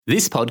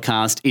This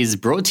podcast is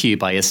brought to you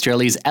by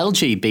Australia's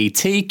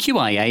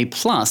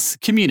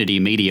LGBTQIA+ community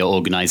media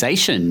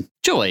organisation,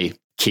 Joy.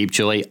 Keep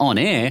Joy on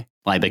air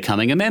by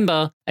becoming a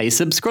member, a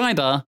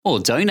subscriber, or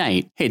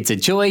donate. Head to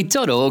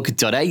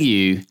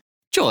joy.org.au.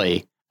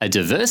 Joy, a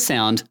diverse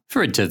sound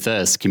for a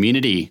diverse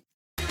community.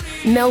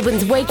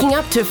 Melbourne's waking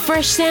up to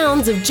fresh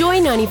sounds of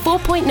Joy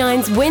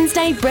 94.9's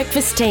Wednesday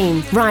breakfast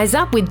team. Rise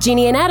up with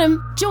Ginny and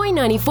Adam, Joy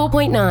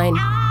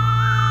 94.9.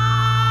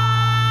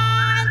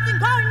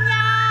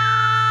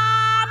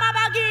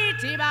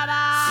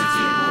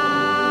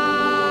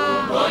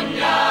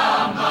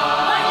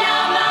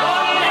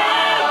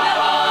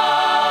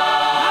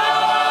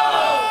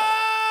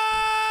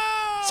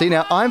 See,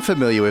 now I'm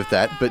familiar with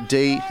that, but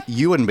Dee,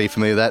 you wouldn't be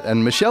familiar with that,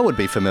 and Michelle would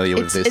be familiar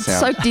with this It's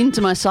sound. soaked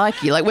into my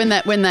psyche. Like when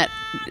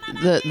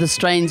the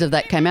strains of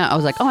that came out, I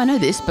was like, oh, I know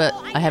this, but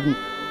I haven't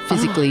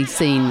physically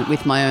seen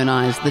with my own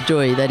eyes the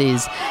joy that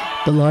is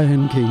The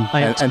Lion King.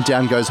 And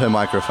down goes her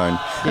microphone.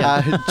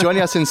 Yeah.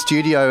 Joining us in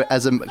studio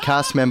as a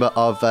cast member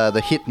of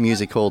the hit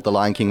musical The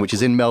Lion King, which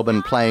is in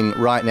Melbourne playing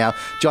right now,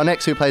 John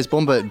X, who plays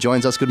Pumbaa,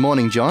 joins us. Good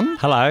morning, John.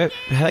 Hello.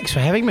 Thanks for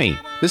having me.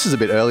 This is a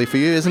bit early for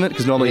you, isn't it?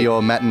 Because normally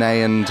you're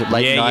matinee and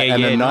late night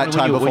and a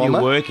nighttime performer. When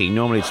you're working,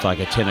 normally it's like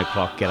a 10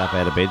 o'clock get up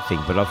out of bed thing,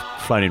 but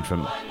I've flown in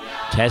from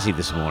Tassie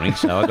this morning,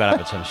 so I got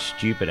up at some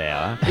stupid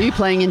hour. Are you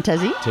playing in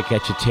Tassie? To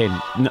catch a 10.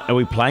 No, are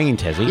we playing in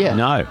Tassie? Yeah.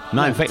 No.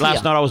 In fact, last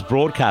here. night I was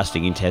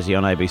broadcasting in Tassie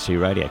on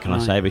ABC Radio. Can I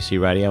say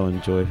ABC Radio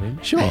and Joy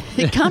FM? Sure.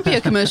 It can't be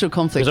a commercial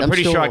conflict, Because I'm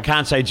pretty sure I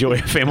can't say Joy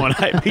FM on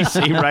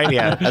ABC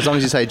Radio. As long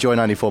as you say Joy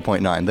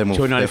 94.9, then we'll...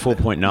 Joy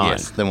 94.9.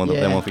 Yes, then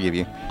we'll forgive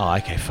you. Oh,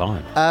 okay,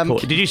 fine. Cool.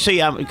 Did you see,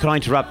 can I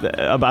interrupt,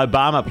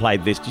 Obama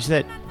played this. Did you see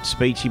that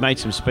speech? He made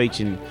some speech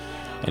and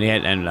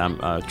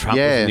Trump was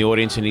in the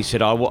audience, and he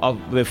said,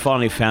 "They've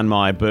finally found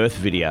my birth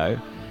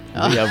video."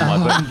 Of my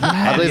birth.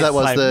 I believe that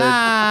was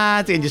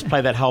and just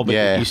play that whole bit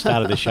that you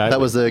started the show. That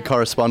was the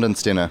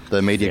correspondence dinner,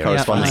 the media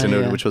correspondence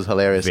dinner, which was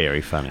hilarious. Very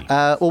funny.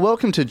 Well,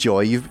 welcome to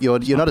Joy. You're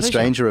not a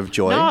stranger of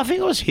Joy. No, I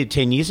think I was here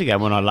 10 years ago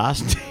when I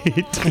last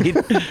did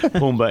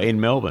Pumbaa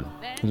in Melbourne.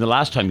 And the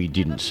last time you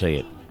didn't see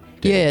it.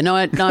 Yeah, no,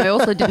 I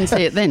also didn't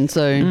see it then,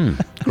 so...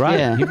 Great.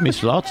 Yeah. You've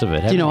missed lots of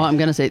it, Do you know what? I'm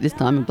going to see it this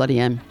time. I bloody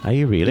am. Are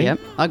you really? Yep.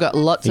 I got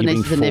lots of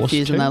nieces and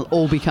nephews, and they'll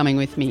all be coming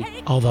with me.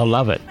 Oh, they'll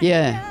love it.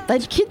 Yeah.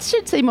 Kids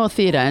should see more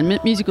theatre and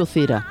musical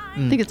theatre.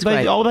 I think it's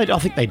great. I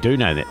think they do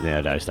know that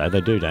nowadays, though.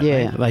 They do, don't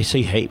they? They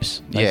see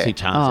heaps. They see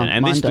tons.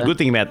 And the good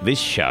thing about this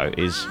show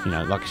is,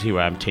 like here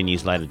I am 10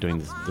 years later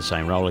doing the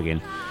same role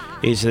again,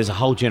 is there's a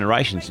whole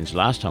generation since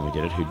last time we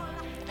did it who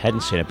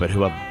hadn't seen it, but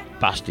who are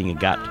busting a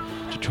gut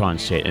to try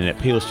and see it, and it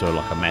appeals to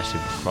like a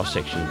massive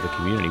cross-section of the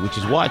community, which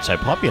is why it's so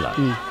popular.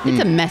 It's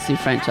a massive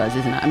franchise,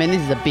 isn't it? I mean,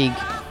 this is a big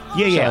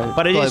show,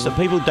 but it global. is.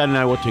 People don't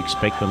know what to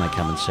expect when they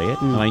come and see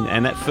it. I mean,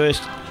 and that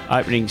first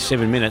opening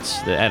 7 minutes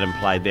that Adam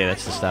played there,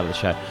 that's the start of the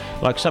show.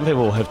 Like some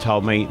people have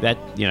told me that,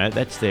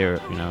 that's their,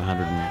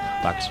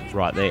 $100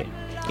 right there.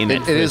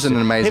 It is an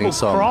amazing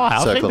song.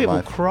 I think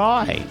people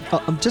cry.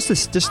 Just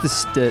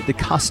the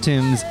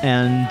costumes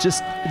and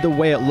just the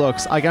way it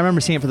looks. Like I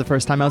remember seeing it for the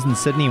first time. I was in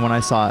Sydney when I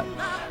saw it.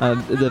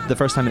 The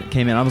first time it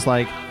came in, I was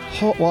like,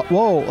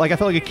 whoa! Like I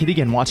felt like a kid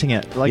again watching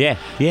it. Like, yeah.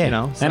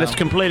 So. And it's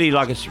completely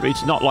like it's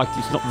not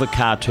the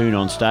cartoon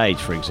on stage,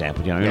 for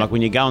example. Like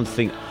when you go and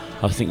think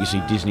you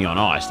see Disney on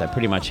Ice, they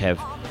pretty much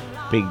have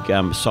big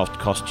soft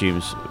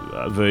costumes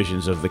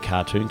versions of the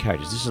cartoon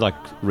characters. This is like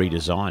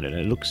redesigned, and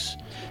it looks.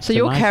 So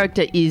your amazing.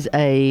 Character is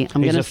a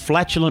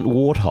flatulent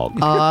warthog.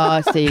 Oh,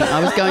 I see.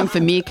 I was going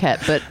for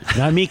meerkat, but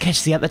no,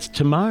 meerkat's that's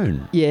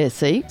Timon. Yeah,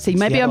 see,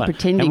 maybe I'm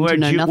pretending to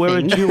know nothing, we're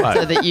a duo.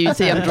 so that you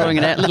see I'm drawing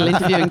it out. Little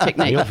interviewing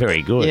technique. You're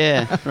very good.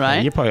 Yeah,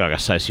 right. You're probably like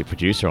associate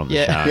producer on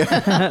the show.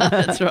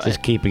 That's right.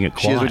 Just keeping it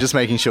quiet. We're just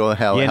making sure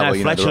how well you know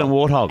flatulent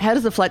warthog. How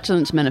does the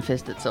flatulence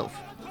manifest itself?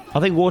 I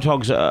think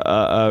warthogs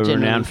are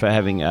renowned for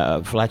having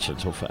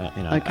flatulence, or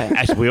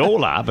as we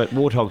all are. But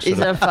warthogs. Is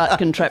there a fart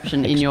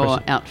contraption in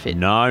your outfit?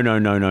 No.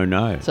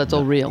 So it's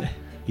all real.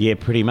 Yeah,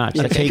 pretty much.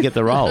 That's how you get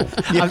the role. I was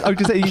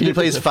gonna say, can you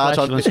please fart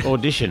on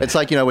audition? It's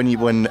like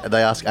when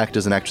they ask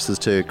actors and actresses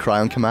to cry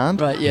on command.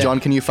 Right. Yeah. John,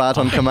 can you fart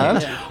on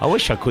command? I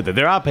wish I could.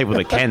 There are people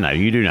that can though.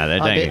 You do know that,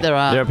 don't you? There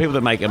are. There are people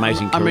that make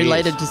amazing careers. I'm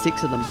related to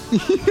 6 of them.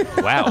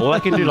 Wow. Well, they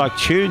can do like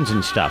tunes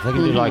and stuff. They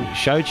can do like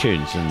show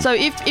tunes. And so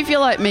if you're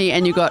like me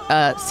and you've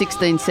got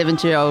 16,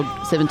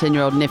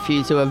 17-year-old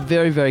nephews who are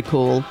very, very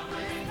cool,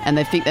 and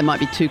they think they might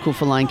be too cool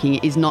for Lion King,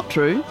 is not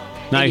true.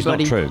 No, it's not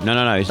true.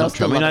 No, it's not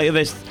true. I mean,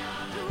 there's.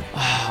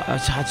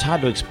 It's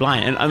hard to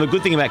explain. And the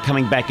good thing about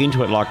coming back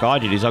into it like I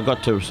did is I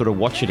got to sort of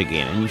watch it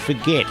again, and you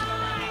forget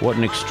what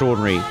an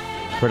extraordinary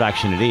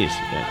production it is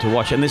to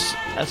watch. And this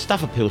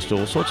stuff appeals to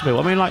all sorts of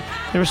people. I mean, like,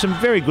 there are some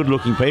very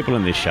good-looking people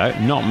in this show.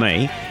 Not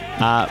me.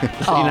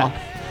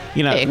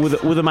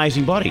 with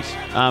amazing bodies.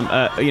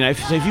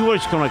 If you were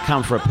just going to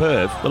come for a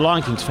perv, The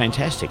Lion King's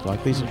fantastic.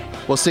 Like these.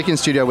 Well, stick in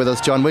studio with us,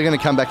 John. We're going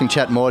to come back and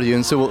chat more to you,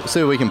 and so we'll see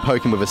if we can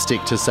poke him with a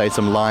stick to say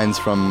some lines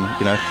from,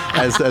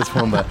 as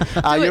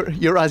Pumbaa.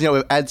 You're rising up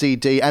with Adzi,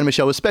 Dee, and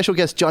Michelle with special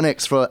guest John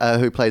X,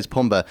 who plays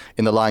Pumbaa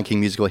in the Lion King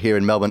musical here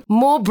in Melbourne.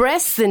 More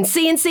breasts than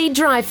CNC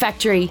Drive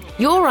Factory.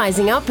 You're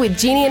rising up with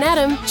Ginny and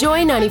Adam, Joy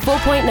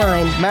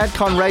 94.9.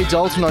 Madcon Ray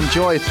Dalton on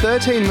Joy,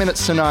 13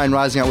 minutes to 9,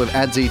 rising up with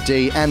Adzi,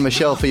 Dee, and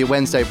Michelle for your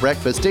Wednesday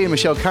breakfast. Dee and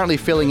Michelle currently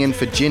filling in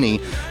for Ginny,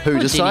 who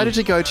decided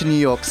to go to New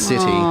York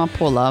City. Oh,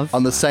 poor love.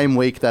 On the same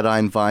week that I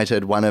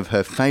invited one of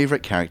her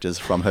favourite characters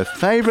from her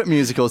favourite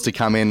musicals to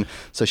come in,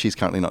 so she's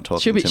currently not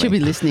talking to me. She'll be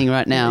listening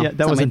right now. Yeah,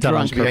 that wasn't done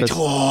on purpose.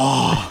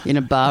 In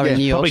a bar in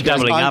New York. Probably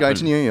doubling I'm up. going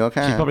to New York.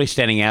 She's probably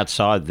standing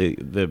outside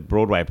the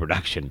Broadway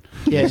production,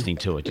 listening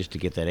to it just to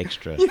get that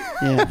extra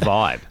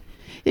vibe.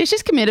 Yeah,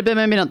 she's committed, but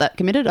maybe not that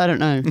committed. I don't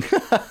know.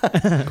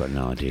 I've got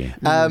no idea.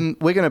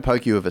 We're going to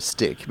poke you with a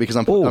stick because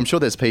I'm sure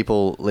there's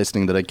people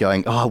listening that are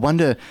going, I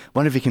wonder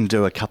if you can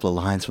do a couple of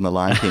lines from The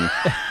Lion King.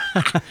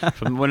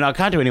 Well, I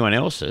can't do anyone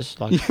else's.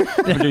 Like,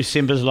 I can do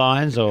Simba's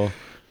lines or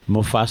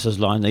Mufasa's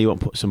lines. You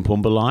want some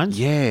Pumbaa lines?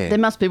 Yeah. There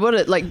must be. What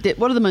are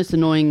the most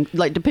annoying?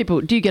 Like, do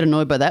you get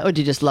annoyed by that, or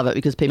do you just love it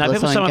because people are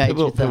so engaged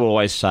with that? People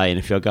always say, and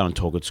if I go and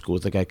talk at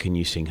schools, they go, "Can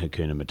you sing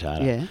Hakuna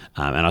Matata?" Yeah.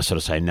 And I sort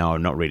of say, "No,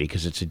 not really,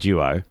 because it's a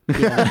duo,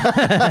 and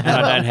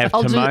I don't have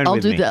Timon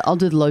with me." I'll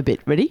do the low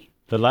bit. Ready?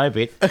 The low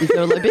bit. Is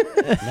there a low bit?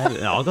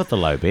 No, I got the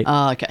low bit.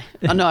 Oh, okay.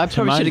 I know. I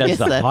probably should have guessed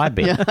that. High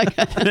bit. Yeah,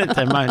 okay.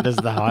 Timon does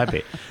the high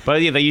bit.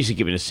 But yeah, they usually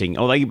give me to sing.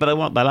 They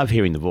love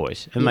hearing the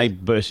voice, and they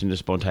burst into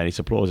spontaneous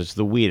applause. It's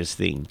the weirdest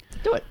thing.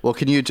 Do it. Well,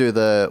 can you do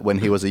the when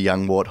he was a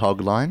young warthog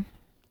line?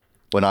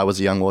 When I was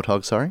a young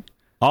warthog, sorry.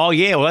 Oh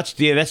yeah, well that's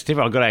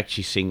different. I've got to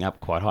actually sing up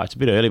quite high. It's a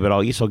bit early, but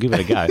I'll give it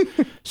a go.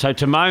 So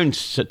Timon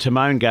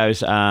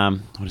goes.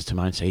 What does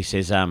Timon say? He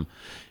says,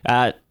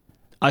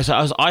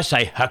 I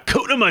say,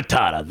 Hakuna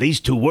Matata.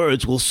 These two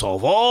words will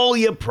solve all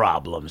your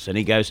problems. And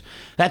he goes,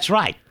 that's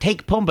right.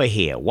 Take Pumbaa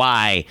here.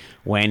 Why?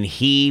 When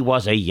he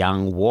was a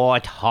young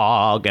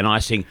warthog. And I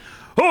sing,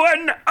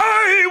 when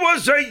I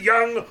was a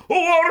young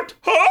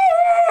warthog.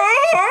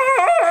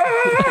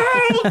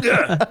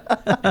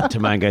 And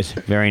Timon goes,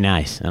 very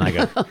nice. And I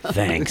go,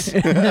 thanks.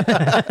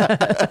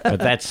 But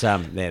that's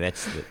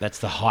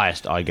the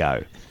highest I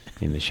go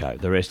in the show.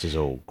 The rest is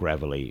all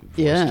gravelly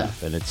voice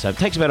stuff, and it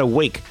takes about a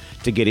week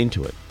to get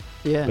into it.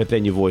 Yeah. But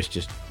then your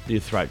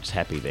throat's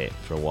happy there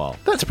for a while.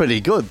 That's pretty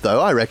good, though.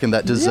 I reckon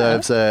that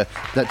deserves an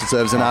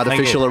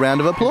artificial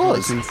round of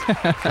applause.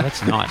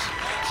 That's nice.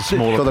 It's a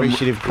small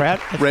appreciative crowd.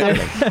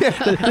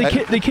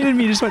 The kid in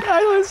me just went,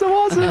 "Oh, that's so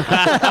awesome!"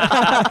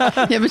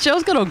 Yeah,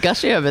 Michelle's got all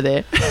gushy over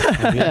there.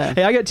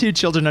 Hey, I got 2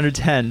 children under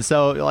 10,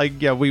 so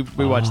we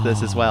watch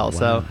this as well. Wow.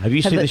 So have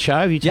you seen the show?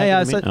 Have you taken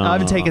them in? I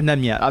haven't taken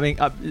them yet. I mean,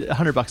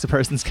 $100 a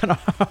person's kind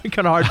of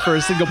hard for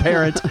a single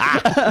parent.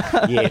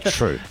 Yeah,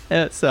 true.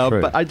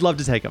 True. But I'd love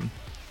to take them.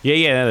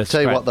 Yeah, that's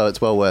Tell you great. what, though,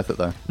 it's well worth it,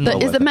 though.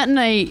 Is the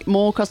matinee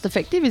more cost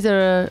effective? Is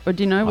there or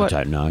do you know what?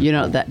 I don't know. You're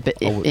not at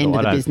that end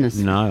of the business.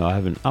 No, I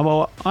haven't.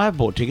 I have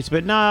bought tickets,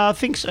 but no, I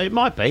think so. It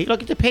might be.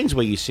 Like, it depends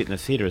where you sit in the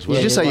theatre as well.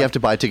 You just say you have to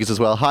buy tickets as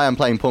well. Hi, I'm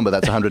playing Pumbaa.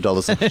 That's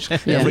 $100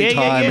 every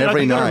time,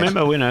 every night.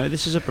 Remember,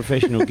 this is a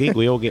professional gig.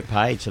 We all get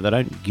paid, so they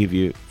don't give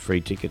you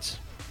free tickets.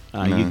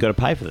 You've got to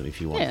pay for them if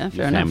you want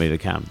your family to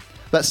come.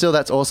 But still,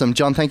 that's awesome.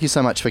 John, thank you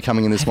so much for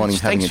coming in this morning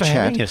having a chat.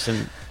 Thanks for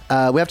having us.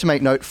 We have to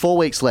make note, 4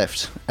 weeks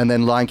left, and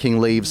then Lion King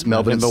leaves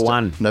Melbourne.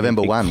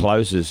 November 1. It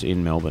closes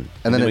in Melbourne.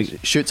 And then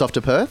it shoots off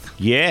to Perth?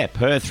 Yeah,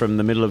 Perth from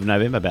the middle of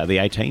November, about the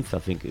 18th, I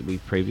think we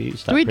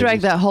preview. Do we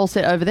drag that whole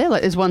set over there?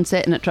 Like, there's one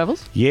set and it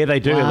travels? Yeah, they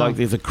do. Wow. Like,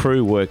 there's a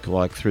crew work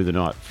through the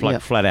night,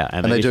 flat out.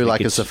 And they do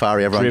like a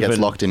safari. Everyone gets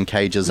locked in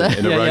cages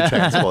in a road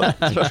transport.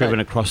 Driven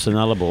across the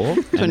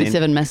Nullarbor.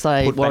 27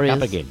 Maasai warriors.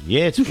 Back up again.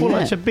 Yeah,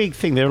 it's a big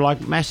thing. There are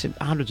like massive,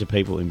 hundreds of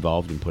people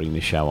involved in putting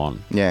this show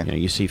on. Yeah.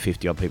 You see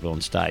 50-odd people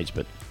on stage,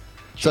 but...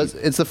 So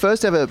it's the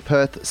first ever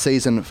Perth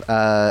season,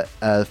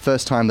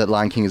 first time that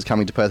Lion King is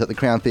coming to Perth at the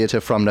Crown Theatre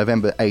from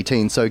November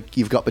 18. So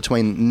you've got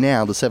between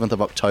now, the 7th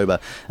of October,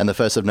 and the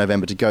 1st of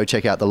November to go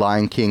check out the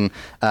Lion King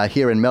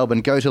here in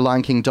Melbourne. Go to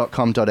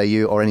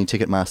lionking.com.au or any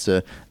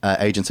Ticketmaster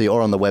agency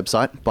or on the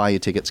website. Buy your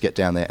tickets, get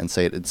down there and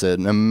see it. It's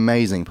an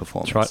amazing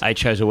performance. That's right, 8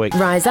 shows a week.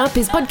 Rise Up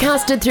is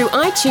podcasted through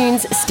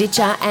iTunes,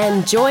 Stitcher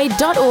and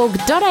joy.org.au/Rise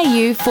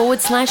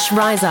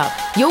Up.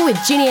 You're with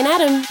Ginny and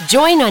Adam,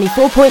 Joy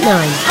 94.9.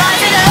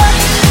 Rise it up.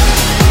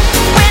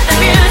 With the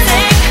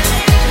music,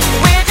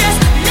 we're just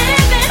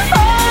living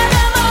for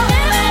the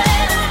moment.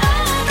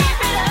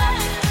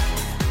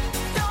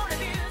 Don't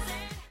abuse it.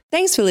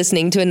 Thanks for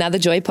listening to another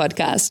Joy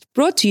podcast,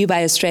 brought to you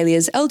by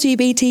Australia's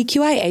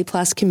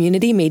LGBTQIA+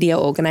 community media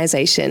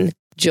organisation,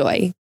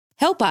 Joy.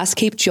 Help us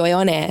keep Joy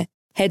on air.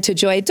 Head to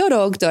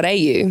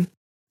joy.org.au.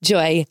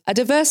 Joy, a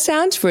diverse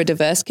sound for a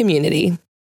diverse community.